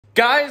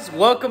Guys,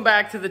 welcome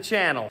back to the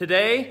channel.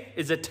 Today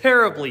is a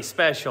terribly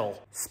special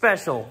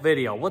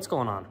video. What's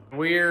going on?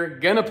 We're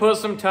gonna put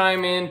some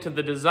time into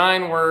the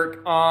design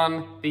work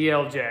on the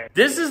LJ.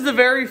 This is the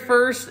very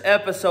first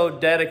episode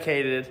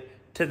dedicated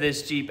to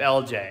this Jeep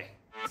LJ.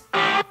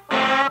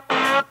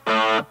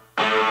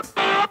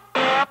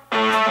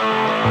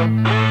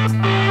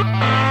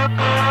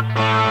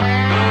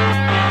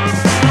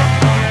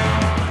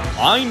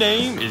 My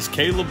name is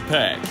Caleb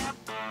Peck,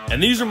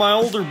 and these are my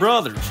older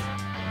brothers,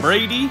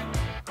 Brady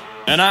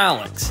and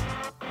Alex.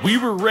 We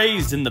were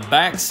raised in the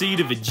back seat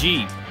of a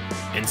Jeep,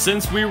 and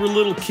since we were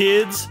little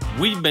kids,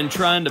 we've been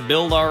trying to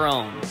build our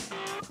own.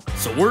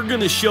 So we're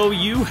gonna show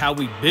you how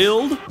we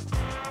build,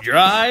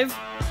 drive,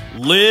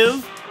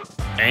 live,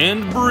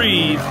 and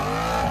breathe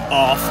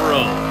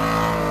off-road.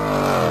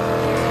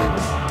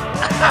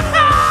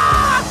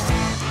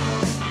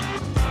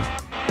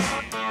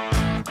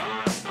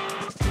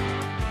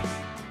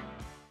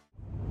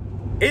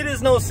 It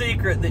is no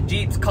secret that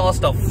Jeeps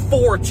cost a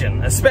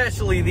fortune,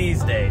 especially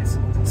these days.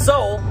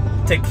 So,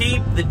 to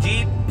keep the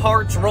Jeep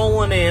parts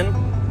rolling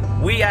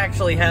in, we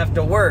actually have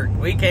to work.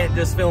 We can't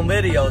just film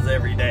videos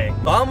every day.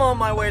 So I'm on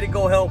my way to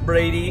go help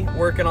Brady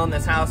working on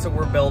this house that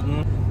we're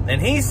building. And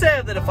he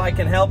said that if I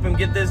can help him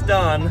get this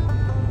done,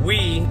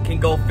 we can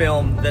go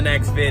film the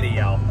next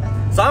video.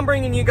 So I'm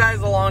bringing you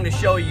guys along to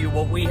show you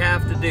what we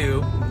have to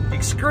do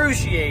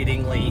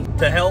excruciatingly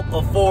to help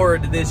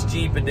afford this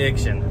Jeep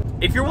addiction.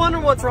 If you're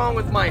wondering what's wrong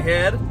with my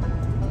head,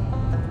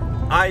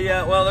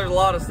 well, there's a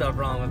lot of stuff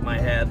wrong with my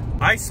head.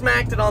 I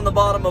smacked it on the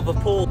bottom of a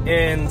pool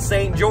in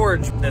St.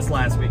 George this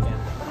last weekend.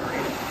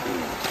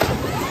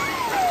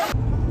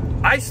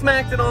 I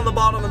smacked it on the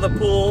bottom of the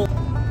pool.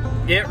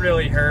 It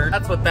really hurt.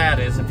 That's what that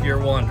is, if you're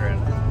wondering.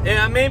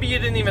 Yeah, maybe you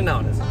didn't even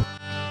notice.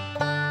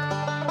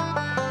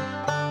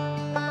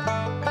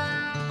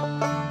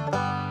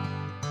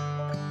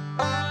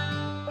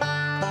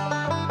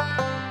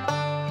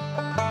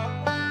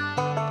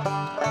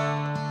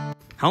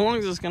 How long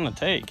is this gonna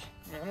take?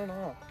 I don't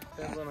know.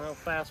 Depends on how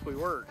fast we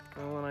work.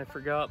 And when I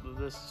forgot that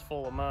this is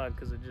full of mud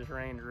because it just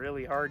rained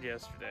really hard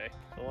yesterday.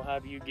 So we'll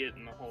have you get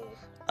in the hole.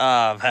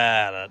 I've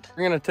had it.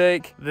 We're gonna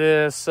take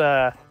this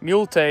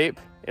mule tape.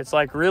 It's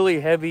like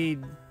really heavy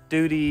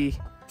duty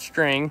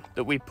string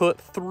that we put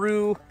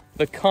through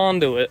the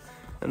conduit.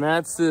 And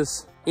that's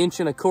this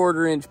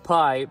 1.25-inch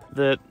pipe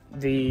that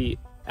the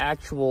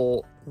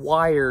actual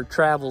wire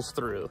travels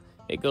through.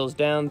 It goes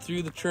down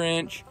through the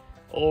trench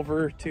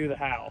over to the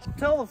house.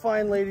 Tell the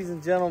fine ladies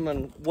and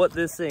gentlemen what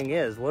this thing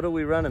is. What are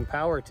we running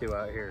power to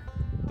out here?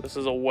 This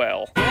is a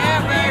well.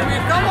 Yeah, baby,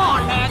 come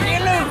on, man, get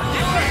loose.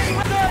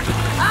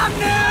 I'm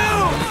new,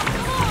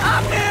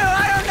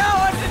 I don't know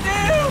what to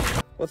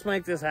do. Let's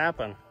make this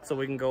happen so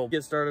we can go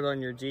get started on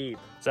your Jeep.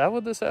 Is that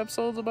what this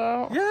episode's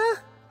about? Yeah,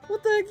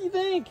 what the heck you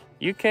think?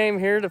 You came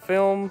here to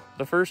film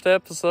the first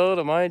episode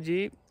of my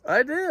Jeep?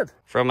 I did.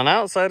 From an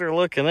outsider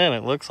looking in,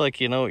 it looks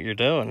like you know what you're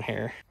doing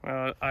here.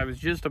 Well, I was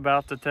just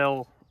about to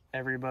tell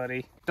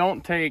everybody,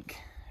 don't take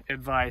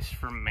advice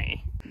from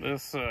me.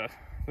 This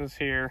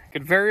here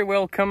could very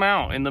well come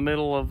out in the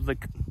middle of the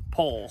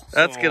pole.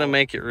 That's gonna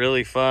make it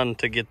really fun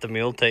to get the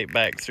mule tape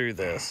back through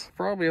this.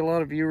 Probably a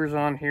lot of viewers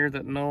on here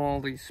that know all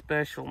these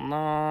special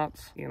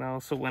knots, you know,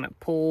 so when it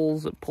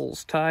pulls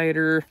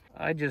tighter.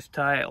 I just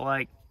tie it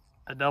like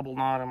a double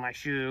knot on my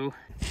shoe,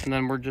 and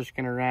then we're just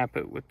gonna wrap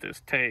it with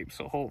this tape,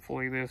 so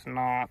hopefully this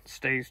knot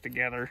stays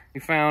together. We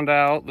found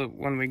out that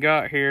when we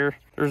got here,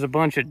 there's a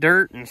bunch of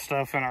dirt and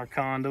stuff in our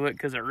conduit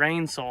because it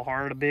rained so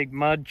hard. A big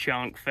mud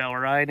chunk fell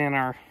right in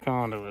our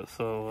conduit,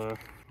 so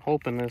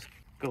hoping this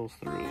goes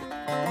through.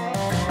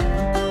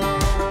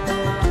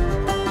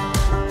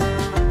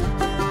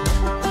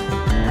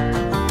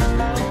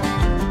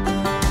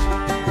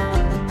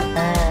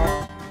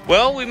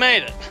 Well, we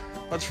made it.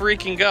 Let's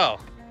freaking go.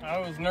 I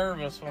was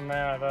nervous when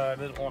I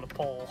didn't want to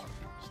pull.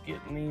 Just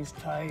getting these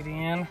tied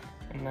in,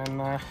 and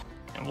then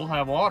and we'll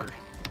have water.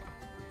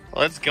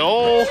 Let's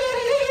go.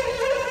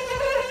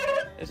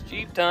 It's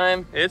Jeep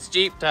time. It's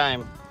Jeep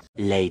time.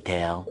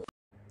 Later.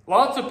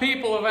 Lots of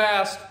people have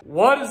asked,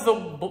 what is the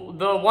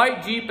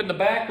white Jeep in the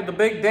back with the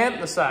big dent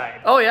in the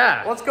side? Oh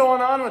yeah. What's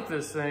going on with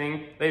this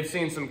thing? They've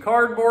seen some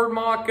cardboard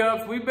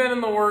mock-ups. We've been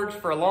in the works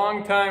for a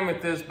long time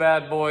with this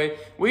bad boy.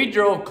 We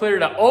drove clear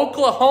to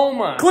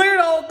Oklahoma. Clear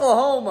to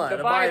Oklahoma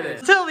to buy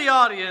this. Tell the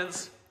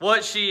audience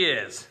what she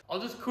is. I'll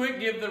just quick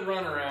give the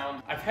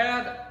runaround. I've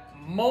had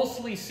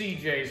mostly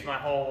CJs my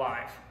whole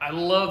life. I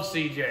love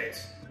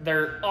CJs.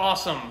 They're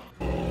awesome.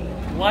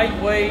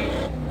 Lightweight,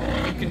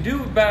 you can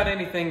do about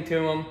anything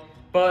to them,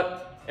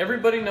 but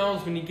everybody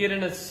knows when you get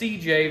in a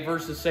CJ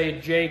versus say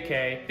a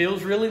JK,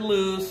 feels really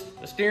loose,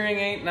 the steering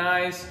ain't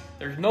nice,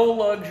 there's no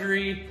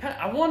luxury.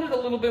 I wanted a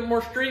little bit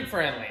more street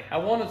friendly. I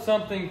wanted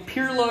something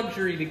pure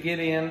luxury to get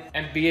in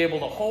and be able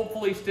to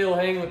hopefully still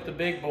hang with the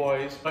big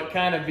boys, but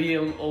kind of be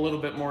a little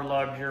bit more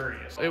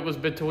luxurious. It was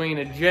between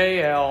a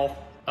JL,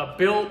 a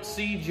built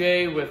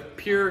CJ with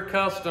pure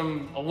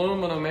custom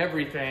aluminum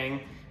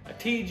everything, a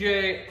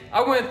TJ.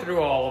 I went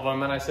through all of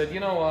them and I said, you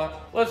know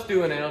what? Let's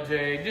do an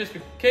LJ. Just,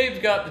 Cave's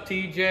got the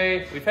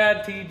TJ. We've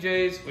had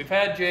TJs, we've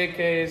had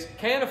JKs.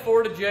 Can't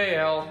afford a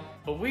JL,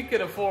 but we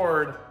could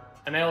afford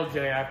an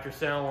LJ after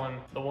selling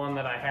the one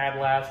that I had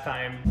last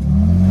time.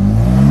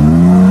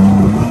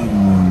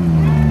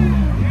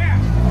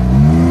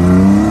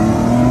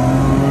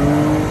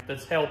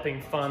 That's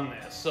helping fund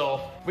this.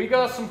 So we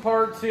got some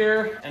parts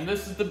here, and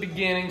this is the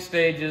beginning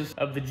stages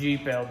of the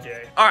Jeep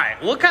LJ. All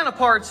right, what kind of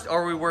parts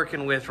are we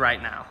working with right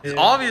now? It's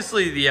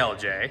obviously the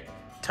LJ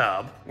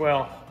tub.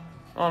 Well,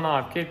 oh no,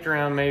 I've kicked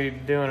around maybe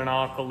doing an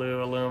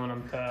Alkaloo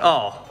aluminum tub.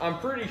 Oh. I'm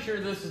pretty sure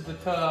this is the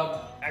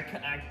tub.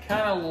 I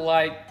kind of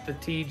like the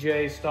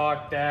TJ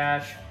stock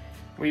dash.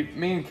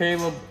 Me and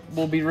Caleb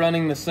will be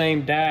running the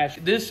same dash.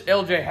 This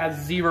LJ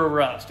has zero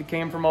rust. It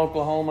came from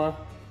Oklahoma.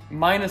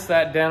 Minus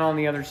that dent on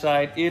the other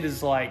side, it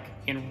is like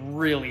in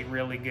really,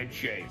 really good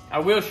shape. I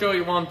will show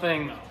you one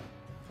thing though.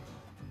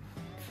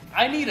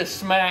 I need a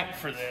smack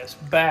for this,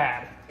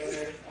 bad.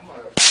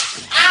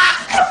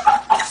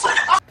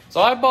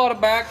 So I bought a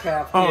back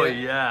half kit. Oh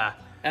yeah.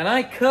 And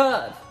I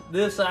cut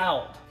this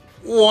out.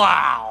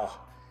 Wow.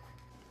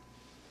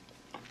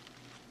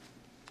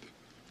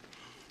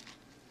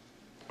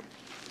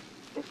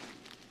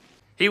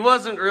 He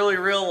wasn't really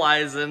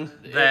realizing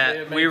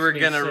that we were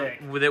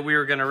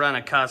gonna run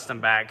a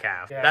custom back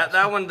half. Yeah,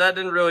 that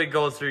didn't really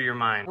go through your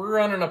mind. We're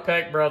running a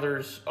Peck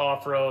Brothers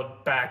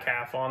off-road back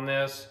half on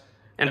this,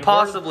 and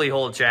possibly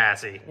whole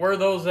chassis. Where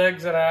those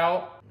exit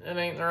out, it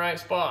ain't the right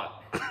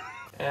spot.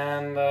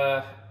 And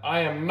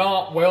I am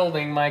not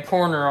welding my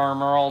corner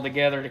armor all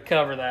together to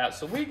cover that,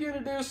 so we gotta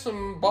do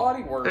some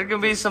body work. There can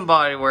be some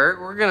body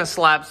work. We're gonna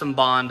slap some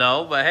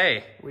Bondo, but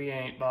hey. We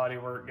ain't body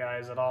work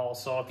guys at all.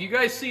 So if you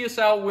guys see us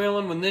out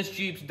wheeling when this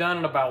Jeep's done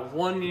in about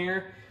 1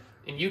 year,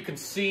 and you can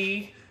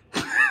see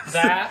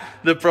that.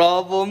 The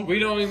problem? We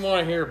don't even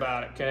want to hear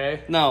about it,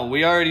 okay? No,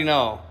 we already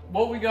know.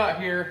 What we got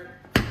here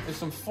is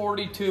some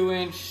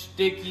 42-inch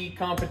sticky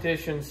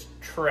competitions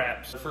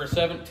traps for a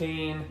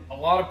 17. A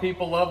lot of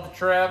people love the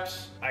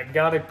traps. I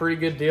got a pretty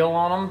good deal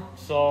on them,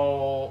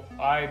 so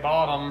I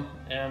bought them,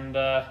 and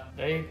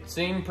they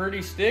seem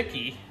pretty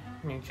sticky.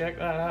 I mean, check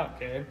that out,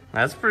 Gabe.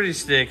 That's pretty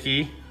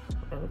sticky.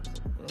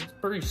 It's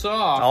pretty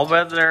soft. I'll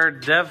bet they're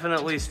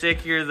definitely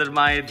stickier than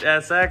my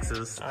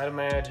SXs. I'd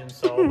imagine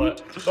so,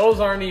 but those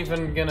aren't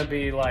even gonna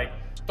be like,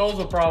 those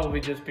will probably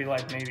just be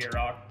like maybe a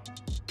rock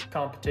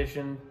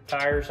competition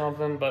tire or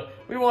something, but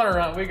we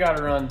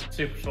gotta run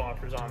Super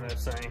Swampers on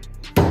this thing.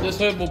 This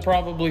hood will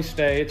probably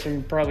stay. It's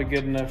in probably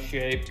good enough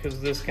shape because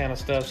this kind of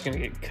stuff's gonna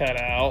get cut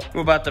out.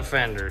 What about the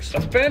fenders?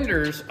 The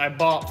fenders I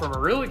bought from a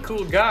really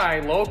cool guy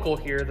local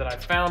here that I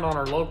found on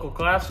our local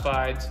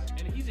classifieds,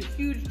 and he's a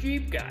huge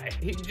Jeep guy.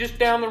 He's just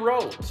down the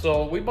road.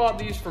 So we bought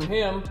these from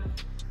him,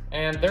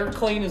 and they're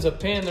clean as a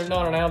pin. There's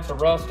not an ounce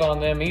of rust on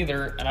them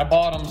either, and I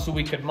bought them so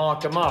we could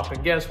mock them up.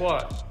 And guess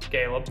what,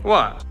 Caleb?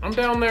 What? I'm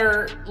down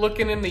there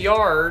looking in the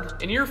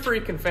yard, and your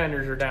freaking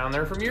fenders are down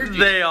there from your Jeep.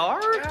 They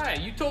are? Yeah,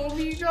 you told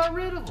me you got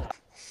rid of them.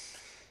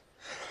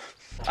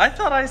 I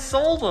thought I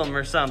sold them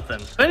or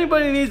something. If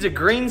anybody needs a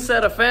green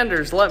set of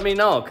fenders, let me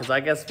know, because I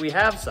guess we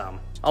have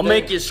some. I'll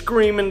make you a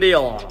screaming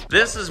deal on them.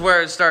 This is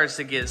where it starts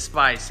to get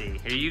spicy.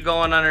 Are you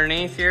going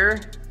underneath here?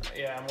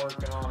 Yeah, I'm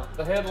working on it.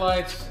 The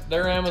headlights,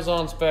 they're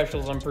Amazon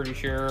specials, I'm pretty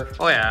sure.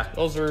 Oh yeah.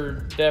 Those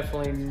are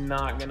definitely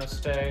not gonna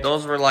stay.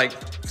 Those were like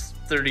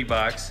 30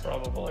 bucks.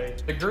 Probably.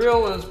 The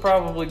grill is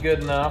probably good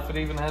enough. It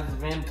even has the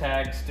VIN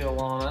tag still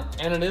on it.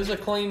 And it is a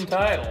clean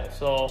title,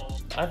 so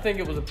I think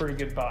it was a pretty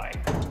good buy.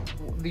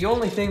 The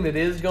only thing that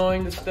is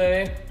going to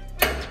stay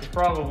is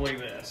probably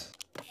this.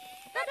 The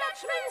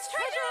Dutchman's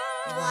treasure!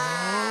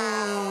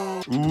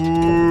 Wow.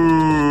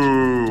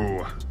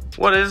 Ooh.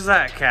 What is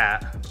that,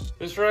 cat?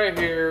 This right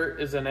here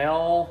is an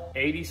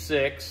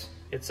L86.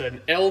 It's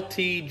an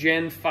LT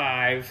Gen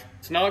 5.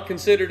 It's not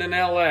considered an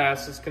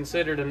LS, it's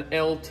considered an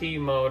LT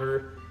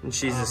motor. And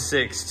she's a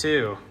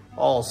 6'2".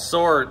 All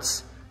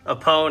sorts of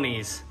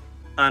ponies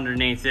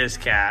underneath this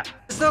cat.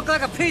 This look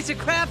like a piece of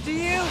crap to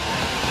you?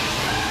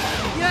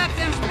 You like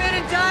them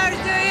spinning tires,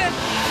 do you?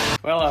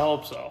 Well, I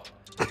hope so.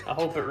 I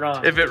hope it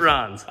runs. If it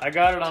runs. I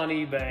got it on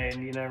eBay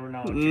and you never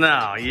know.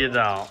 No, you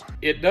don't.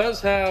 It does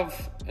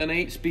have an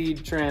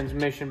 8-speed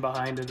transmission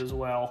behind it as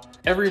well.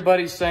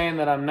 Everybody's saying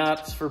that I'm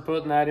nuts for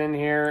putting that in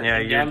here.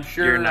 Yeah, I'm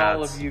sure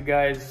all of you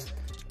guys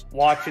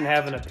watching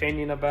have an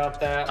opinion about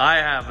that. I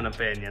have an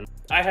opinion.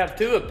 I have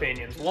two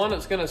opinions. One,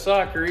 it's gonna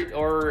suck,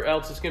 or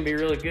else it's gonna be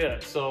really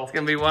good. So it's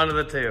gonna be one of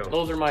the two.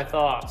 Those are my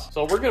thoughts.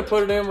 So we're gonna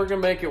put it in, we're gonna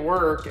make it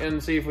work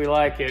and see if we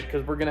like it,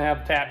 because we're gonna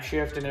have tap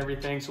shift and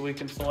everything so we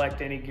can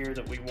select any gear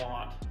that we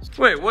want.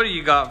 Wait, what do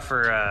you got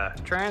for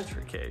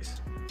transfer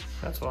case?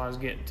 That's what I was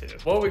getting to.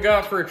 What we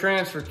got for a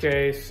transfer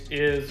case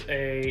is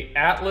a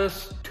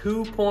Atlas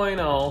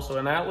 2.0, so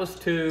an Atlas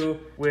 2,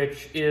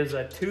 which is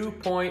a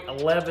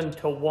 2.11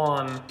 to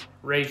 1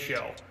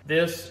 ratio.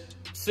 This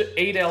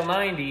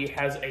 8L90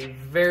 has a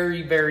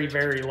very, very,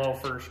 very low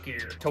first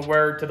gear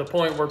to the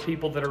point where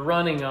people that are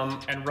running them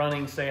and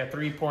running, say, a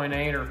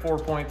 3.8 or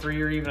 4.3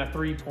 or even a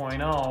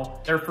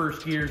 3.0, their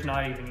first gear is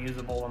not even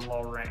usable in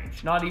low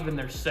range, not even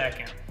their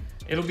second.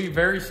 It'll be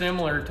very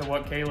similar to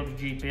what Caleb's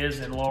Jeep is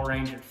in low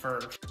range at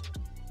first.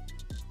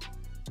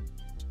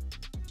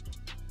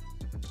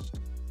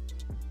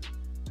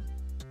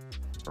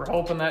 We're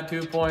hoping that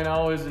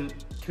 2.0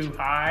 isn't too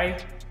high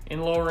in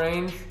low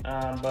range,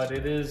 but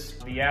it is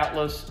the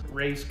Atlas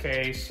race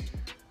case.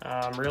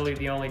 Really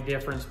the only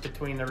difference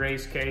between the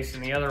race case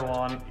and the other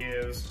one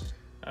is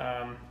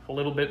a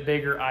little bit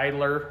bigger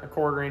idler, a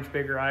 1/4 inch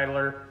bigger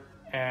idler,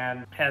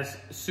 and has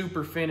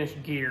super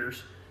finished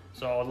gears.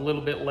 So a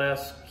little bit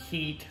less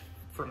heat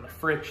from the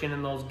friction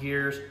in those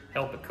gears,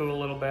 help it cool a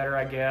little better,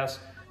 I guess.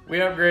 We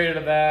upgraded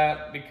to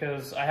that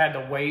because I had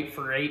to wait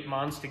for 8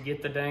 months to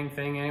get the dang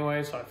thing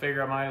anyway, so I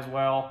figured I might as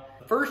well.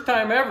 First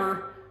time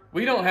ever,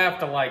 we don't have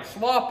to like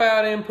swap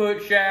out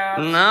input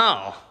shafts.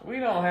 No. We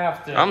don't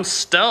have to. I'm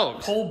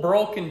stoked. Pull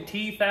broken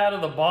teeth out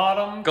of the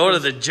bottom. Go to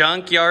the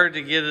junkyard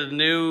to get a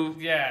new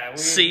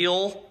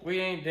seal.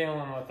 We ain't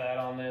dealing with that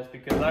on this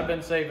because I've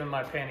been saving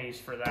my pennies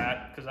for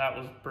that because that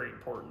was pretty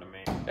important to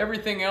me.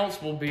 Everything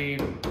else will be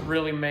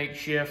really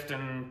makeshift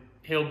and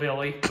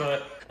hillbilly,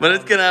 but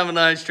it's gonna have a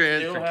nice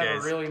transfer it'll case.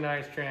 have a really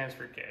nice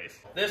transfer case.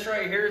 This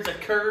right here is a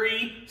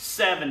Curry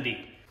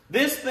 70.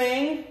 This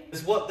thing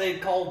is what they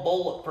call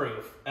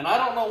bulletproof. And I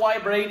don't know why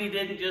Brady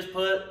didn't just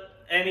put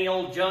any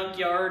old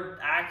junkyard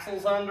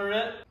axles under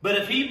it. But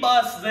if he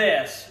busts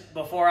this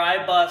before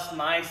I bust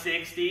my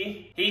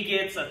 60, he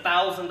gets a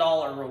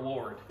 $1,000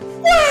 reward.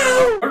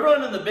 Woo! We're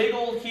running the big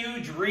old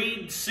huge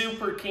Reed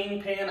Super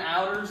Kingpin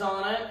outers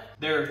on it.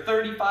 They're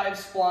 35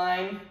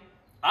 spline.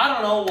 I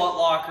don't know what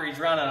locker he's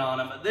running on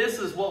it, but this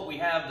is what we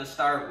have to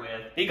start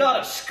with. He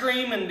got a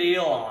screaming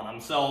deal on them,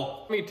 so.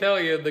 Let me tell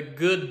you the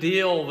good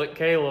deal that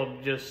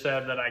Caleb just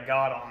said that I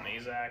got on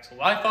these axles.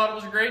 I thought it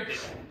was a great deal.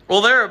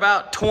 Well, they're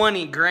about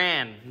 20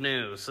 grand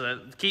new, so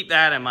keep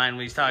that in mind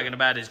when he's talking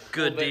about his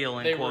good deal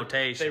in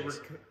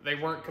quotations. They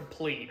weren't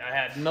complete. I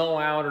had no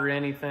out or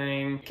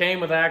anything. Came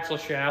with axle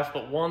shafts,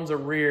 but one's a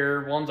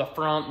rear, one's a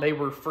front. They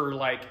were for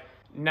like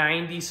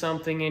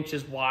 90-something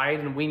inches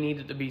wide, and we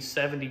needed to be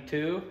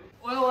 72.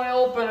 Well, I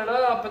open it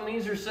up, and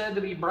these are said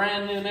to be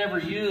brand new, never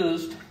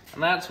used.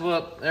 And that's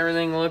what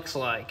everything looks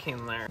like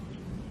in there.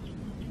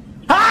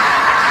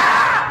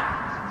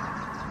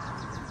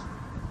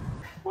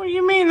 What do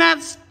you mean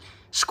that's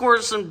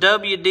scored some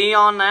WD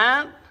on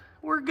that?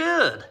 We're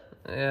good.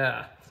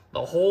 Yeah.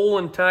 The whole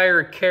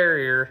entire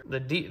carrier,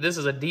 this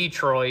is a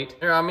Detroit.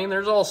 I mean,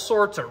 there's all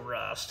sorts of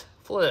rust.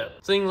 Flip.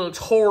 This thing looks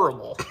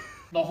horrible.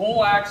 The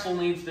whole axle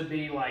needs to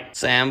be like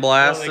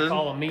sandblasted. What do they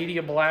call a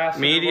media blast.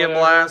 Media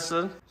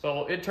blasted.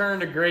 So it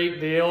turned a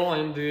great deal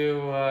into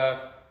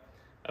a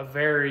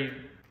very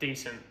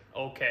decent,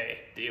 okay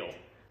deal.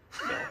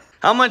 So,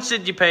 how much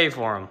did you pay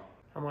for them?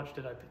 how much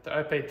did I pay?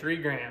 I paid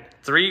 $3 grand.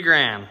 3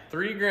 grand.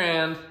 3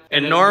 grand.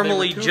 And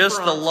normally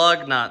just the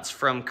lug nuts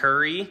from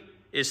Curry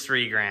is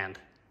 3 grand.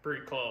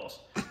 Pretty close.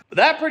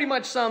 That pretty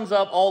much sums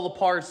up all the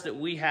parts that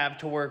we have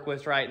to work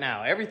with right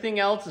now. Everything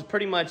else is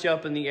pretty much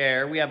up in the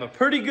air. We have a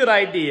pretty good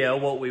idea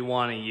what we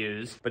want to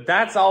use, but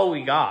that's all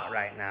we got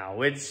right now,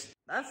 which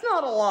that's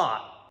not a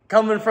lot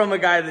coming from a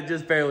guy that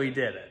just barely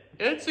did it.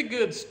 It's a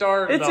good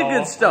start, It's a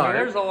good start. I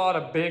mean, there's a lot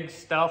of big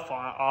stuff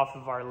off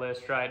of our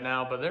list right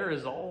now, but there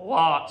is a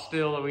lot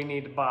still that we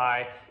need to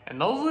buy.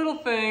 And those little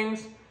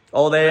things,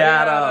 oh, they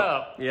add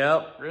up.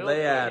 Yep, Real they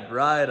quick. add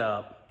right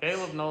up.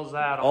 Caleb knows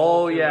that.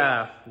 Oh,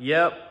 yeah.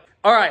 Yep.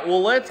 All right,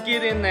 well, let's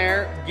get in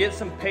there, get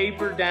some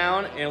paper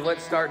down, and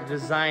let's start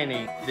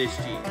designing this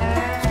Jeep.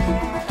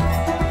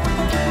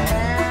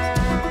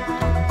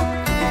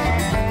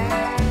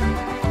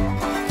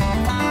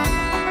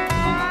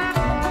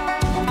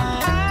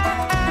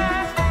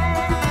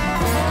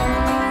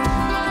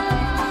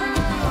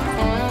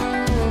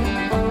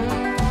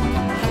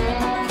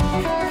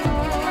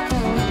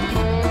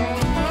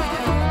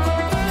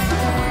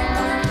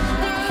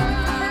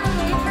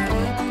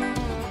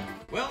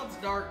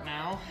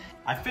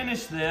 I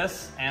finished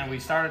this and we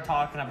started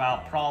talking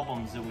about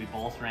problems that we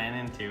both ran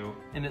into,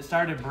 and it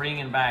started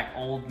bringing back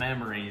old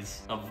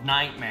memories of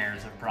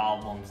nightmares of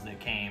problems that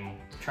came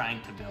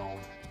trying to build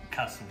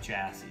custom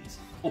chassis.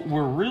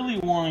 We're really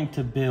wanting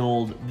to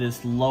build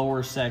this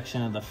lower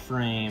section of the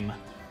frame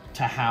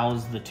to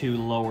house the 2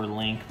 lower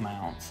link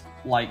mounts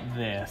like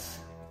this.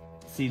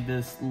 See,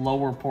 this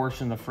lower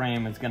portion of the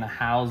frame is going to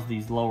house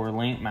these lower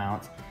link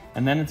mounts,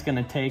 and then it's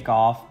going to take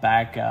off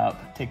back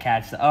up to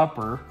catch the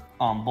upper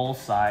on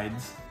both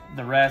sides.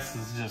 The rest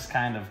is just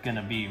kind of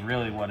gonna be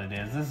really what it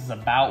is. This is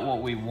about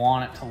what we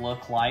want it to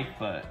look like,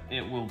 but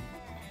it will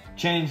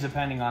change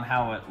depending on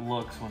how it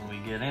looks when we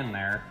get in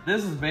there.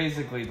 This is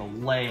basically the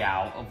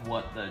layout of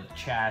what the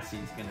chassis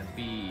is gonna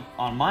be.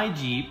 On my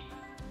Jeep,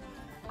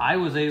 I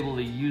was able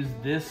to use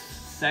this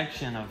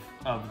section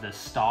of the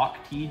stock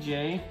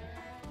TJ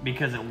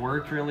because it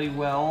worked really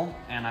well,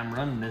 and I'm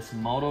running this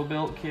Moto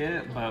Built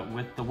kit, but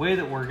with the way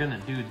that we're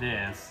gonna do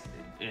this,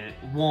 it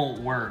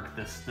won't work.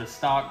 The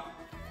stock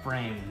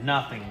frame,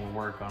 nothing will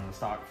work on the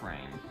stock frame.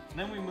 And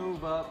then we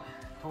move up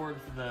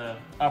towards the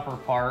upper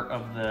part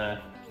of the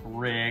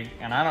rig,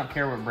 and I don't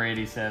care what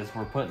Brady says,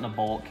 we're putting a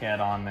bulkhead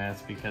on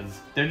this because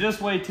they're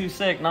just way too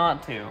sick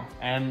not to.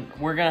 And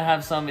we're gonna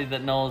have somebody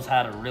that knows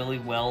how to really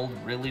weld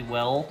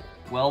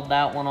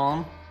that one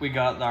on. We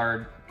got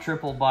our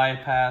triple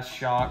bypass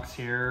shocks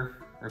here,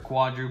 or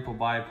quadruple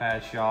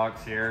bypass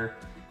shocks here.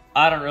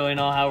 I don't really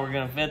know how we're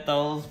gonna fit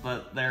those,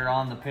 but they're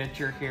on the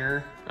picture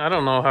here. I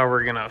don't know how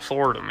we're gonna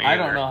afford them either. I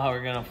don't know how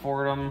we're gonna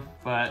afford them,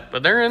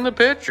 but they're in the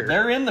picture.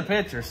 They're in the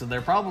picture, so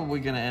they're probably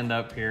gonna end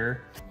up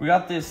here. We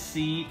got this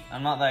seat.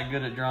 I'm not that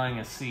good at drawing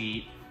a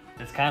seat.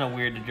 It's kind of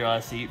weird to draw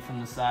a seat from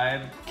the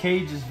side.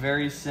 Cage is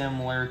very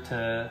similar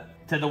to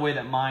the way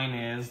that mine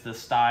is, the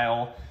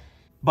style.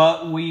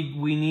 But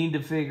we need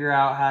to figure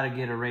out how to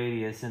get a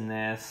radius in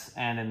this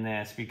and in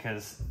this,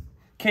 because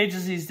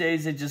cages these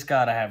days, they just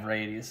gotta have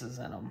radiuses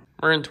in them.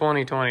 We're in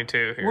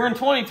 2022 here. We're in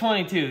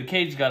 2022. The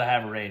cage gotta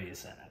have a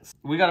radius in it.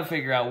 We gotta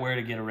figure out where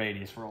to get a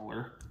radius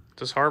roller.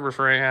 Does Harbor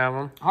Freight have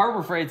them?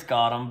 Harbor Freight's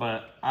got them,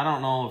 but I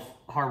don't know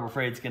if Harbor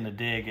Freight's gonna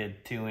dig a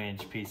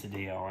 2-inch piece of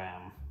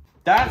DRM.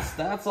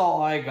 That's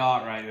all I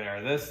got right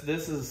there.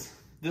 This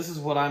is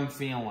what I'm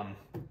feeling.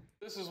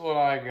 This is what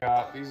I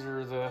got. These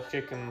are the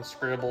chicken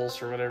scribbles,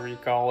 or whatever you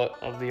call it,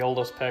 of the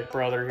oldest Peck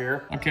brother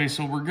here. Okay,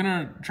 so we're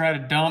gonna try to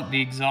dump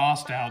the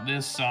exhaust out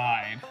this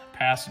side,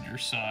 passenger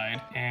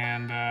side,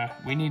 and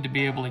we need to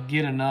be able to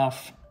get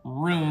enough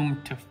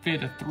room to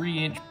fit a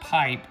 3-inch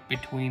pipe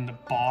between the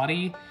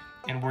body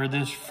and where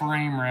this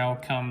frame rail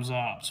comes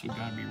up. So we've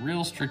got to be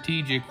real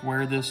strategic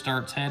where this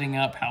starts heading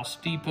up, how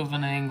steep of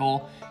an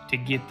angle to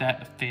get that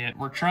to fit.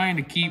 We're trying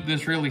to keep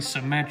this really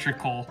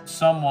symmetrical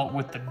somewhat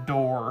with the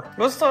door.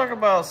 Let's talk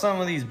about some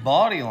of these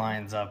body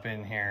lines up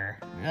in here.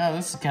 Yeah,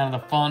 this is kind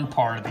of the fun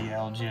part of the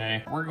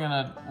LJ. We're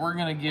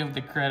gonna give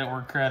the credit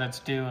where credit's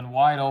due, and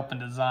Wide Open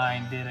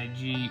Design did a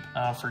Jeep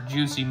for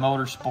Juicy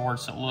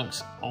Motorsports that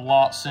looks a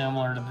lot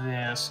similar to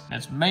this.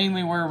 It's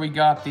mainly where we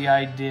got the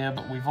idea,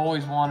 but we've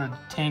always wanted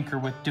to tinker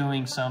with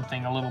doing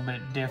something a little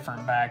bit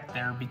different back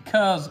there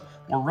because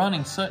we're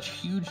running such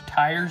huge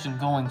tires and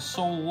going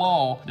so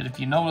low that if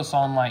you notice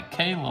on like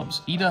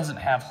Caleb's, he doesn't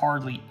have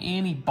hardly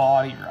any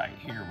body right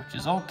here, which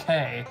is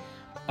okay,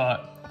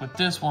 but with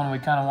this one, we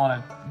kind of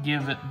want to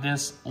give it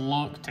this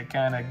look to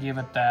kind of give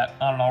it that,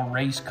 I don't know,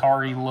 race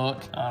car-y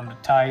look to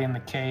tie in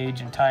the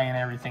cage and tie in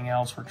everything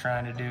else we're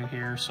trying to do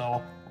here.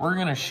 So we're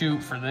going to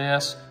shoot for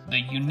this. The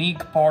unique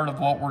part of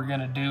what we're going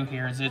to do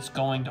here is it's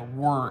going to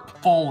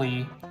work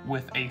fully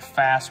with a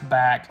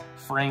fastback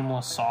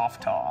frameless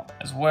soft top,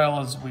 as well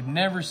as we've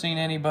never seen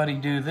anybody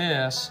do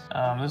this.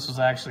 This was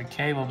actually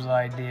Caleb's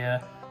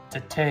idea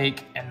to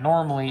take, and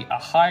normally a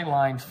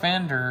highline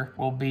fender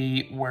will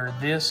be where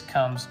this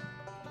comes,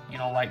 you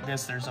know, like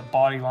this. There's a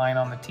body line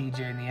on the TJ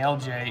and the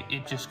LJ.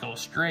 It just goes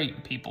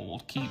straight. People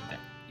will keep it,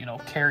 you know,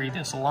 carry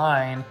this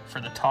line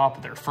for the top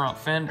of their front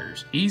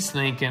fenders. He's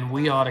thinking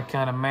we ought to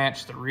kind of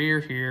match the rear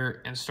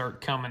here and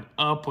start coming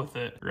up with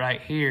it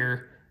right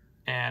here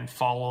and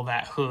follow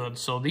that hood.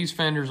 So these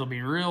fenders will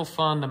be real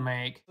fun to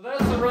make. So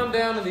that's the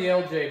rundown of the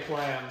LJ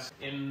plans.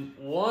 In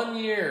 1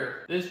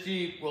 year, this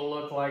Jeep will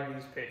look like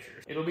these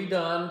pictures. It'll be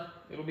done.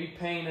 It'll be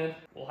painted.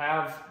 We'll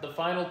have the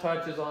final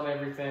touches on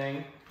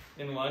everything.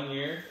 In 1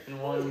 year? In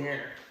 1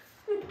 year.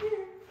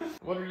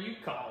 What are you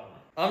calling?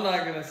 I'm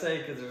not gonna say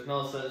because there's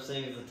no such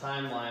thing as a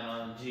timeline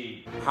on a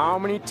Jeep. How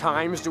many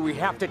times do we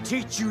have to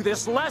teach you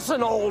this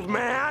lesson, old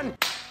man?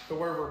 To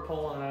where we're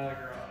pulling out of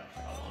the garage.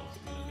 How long is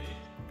it gonna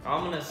be?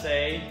 I'm gonna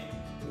say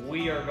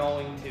we are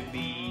going to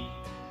be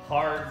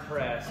hard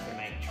pressed to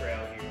make Trail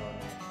Hero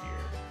next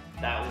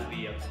year. That will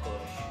be a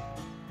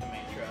push to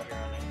make Trail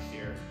Hero next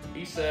year.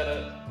 He said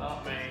it,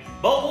 not me.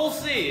 But we'll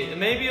see.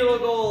 Maybe it'll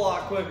go a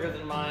lot quicker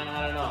than mine.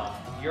 I don't know.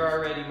 You're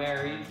already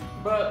married.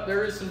 But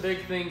there is some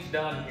big things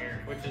done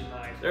here, which is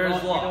nice. We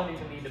don't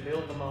even need to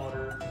build the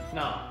motor.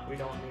 No.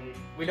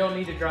 We don't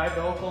need to drive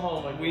to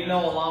Oklahoma again. We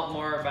know a lot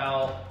more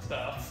about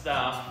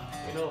stuff.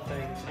 We know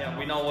things. Yeah,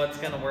 we know what's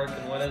gonna work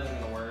and what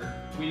isn't gonna work.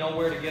 We know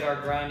where to get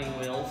our grinding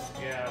wheels.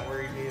 Yeah,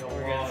 where you need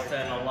We're gonna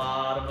spend a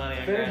lot of money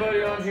on If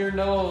anybody on here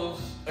knows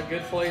a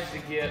good place to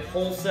get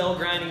wholesale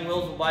grinding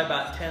wheels, we'll buy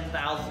about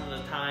 10,000 at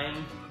a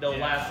time. They'll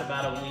last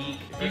about a week.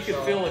 If you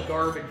could fill a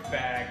garbage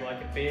bag,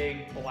 like a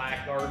big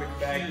black garbage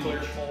bag, Huge.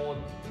 clear full,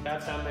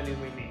 that's how many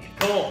we need.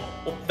 Cool.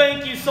 Well,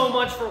 thank you so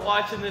much for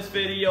watching this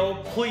video.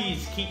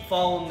 Please keep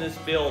following this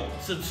build.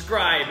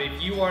 Subscribe.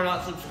 If you are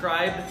not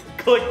subscribed,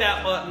 click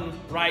that button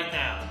right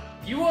now.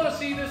 If you want to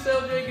see this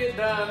LJ get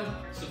done,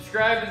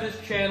 subscribe to this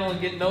channel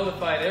and get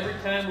notified every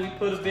time we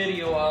put a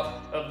video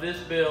up of this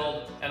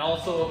build and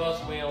also of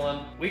us wheeling.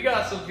 We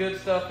got some good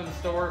stuff in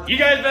store. You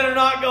guys better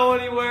not go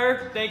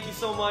anywhere. Thank you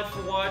so much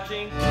for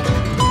watching.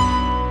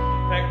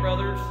 Peck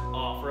Brothers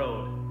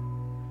Off-Road.